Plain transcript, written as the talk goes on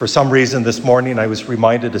For some reason this morning I was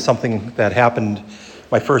reminded of something that happened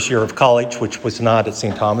my first year of college, which was not at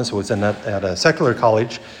St. Thomas. It was at a secular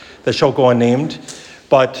college that shall go unnamed.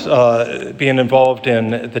 But being involved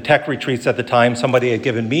in the tech retreats at the time, somebody had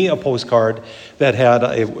given me a postcard that had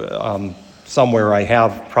somewhere I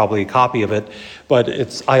have probably a copy of it, but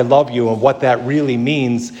it's "I love you" and what that really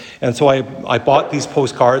means. And so I bought these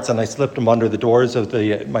postcards and I slipped them under the doors of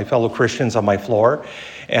my fellow Christians on my floor,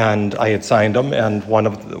 and I had signed them. And one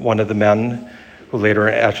of the men, who later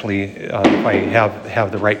actually, if I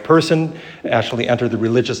have the right person, actually entered the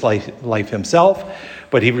religious life himself,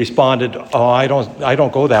 but he responded, "Oh, I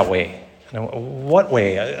don't go that way." And I went, "What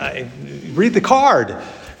way?" I read the card.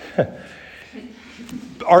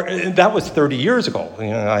 That was 30 years ago.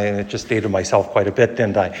 I just dated myself quite a bit,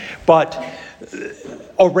 didn't I? But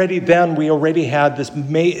already then, we already had this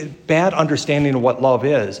bad understanding of what love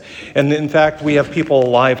is. And in fact, we have people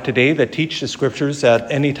alive today that teach the scriptures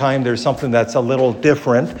that anytime there's something that's a little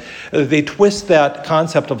different, they twist that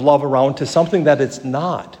concept of love around to something that it's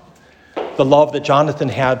not. The love that Jonathan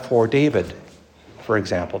had for David, for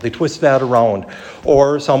example. They twist that around.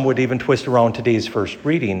 Or some would even twist around today's first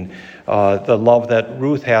reading, the love that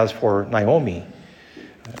Ruth has for Naomi.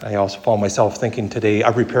 I also found myself thinking today,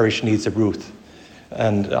 every parish needs a Ruth.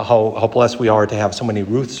 And how blessed we are to have so many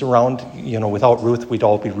Ruths around. Without Ruth, we'd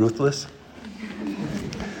all be ruthless.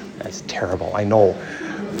 That's terrible, I know.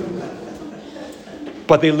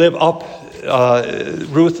 But they live up.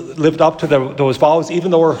 Ruth lived up to those vows,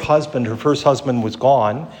 even though her first husband, was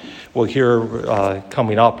gone. We'll hear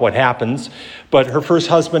coming up what happens. But her first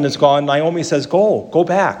husband is gone. Naomi says, go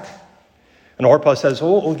back. And Orpah says,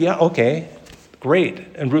 oh yeah, okay, great.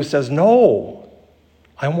 And Ruth says, no,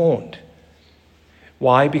 I won't.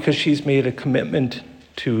 Why? Because she's made a commitment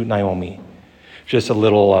to Naomi. Just a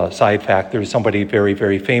little side fact, there's somebody very,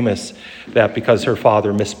 very famous that because her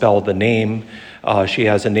father misspelled the name, she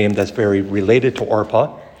has a name that's very related to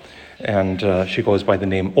Orpah, and she goes by the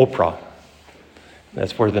name Oprah.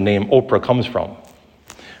 That's where the name Oprah comes from.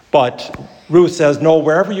 But Ruth says, no,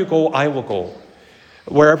 wherever you go, I will go.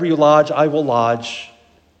 Wherever you lodge, I will lodge,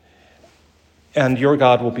 and your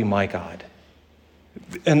God will be my God.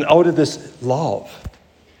 And out of this love,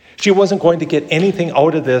 she wasn't going to get anything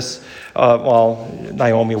out of this.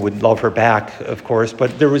 Naomi would love her back, of course,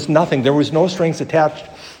 but there was nothing. There was no strings attached.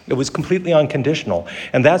 It was completely unconditional.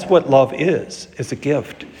 And that's what love is. It's a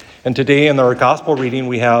gift. And today in our gospel reading,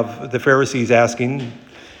 we have the Pharisees asking,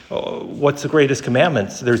 what's the greatest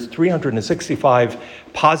commandments? There's 365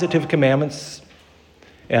 positive commandments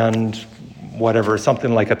and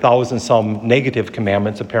something like 1,000 some negative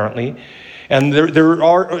commandments, apparently. And there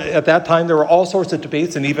are, at that time, there were all sorts of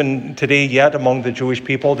debates, and even today yet among the Jewish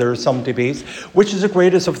people, there are some debates. Which is the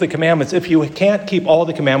greatest of the commandments? If you can't keep all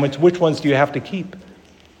the commandments, which ones do you have to keep?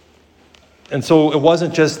 And so it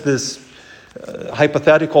wasn't just this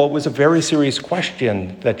hypothetical, it was a very serious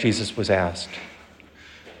question that Jesus was asked.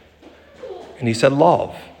 And he said,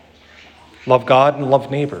 love. Love God and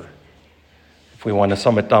love neighbor. If we want to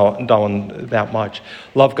sum it down that much.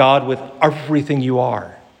 Love God with everything you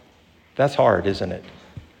are. That's hard, isn't it?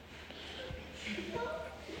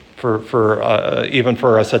 Even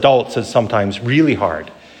for us adults, it's sometimes really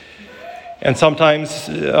hard. And sometimes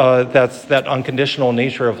that's that unconditional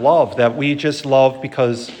nature of love, that we just love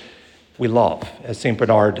because we love, as St.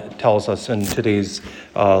 Bernard tells us in today's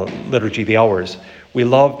Liturgy of the Hours. We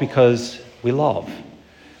love because we love.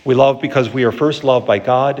 We love because we are first loved by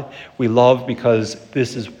God. We love because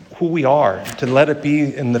this is who we are, to let it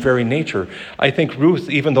be in the very nature. I think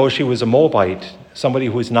Ruth, even though she was a Moabite, somebody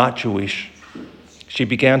who is not Jewish, she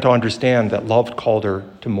began to understand that love called her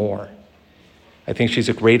to more. I think she's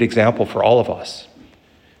a great example for all of us.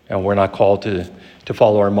 And we're not called to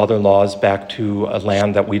follow our mother-in-laws back to a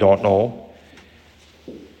land that we don't know.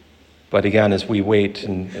 But again, as we wait,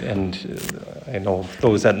 and I know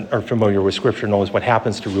those that are familiar with Scripture knows what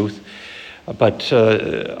happens to Ruth, but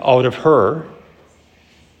out of her,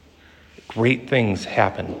 great things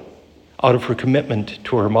happen. Out of her commitment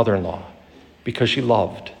to her mother-in-law, because she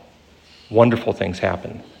loved, wonderful things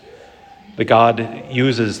happen. The God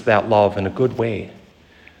uses that love in a good way.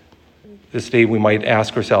 This day we might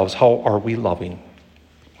ask ourselves, how are we loving?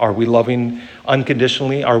 Are we loving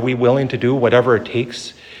unconditionally? Are we willing to do whatever it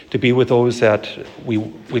takes to be with those that we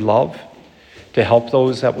love, to help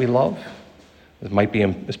those that we love? It might be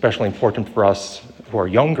especially important for us who are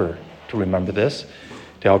younger to remember this,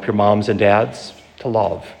 to help your moms and dads to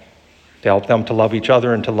love, to help them to love each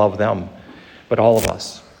other and to love them. But all of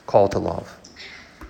us called to love.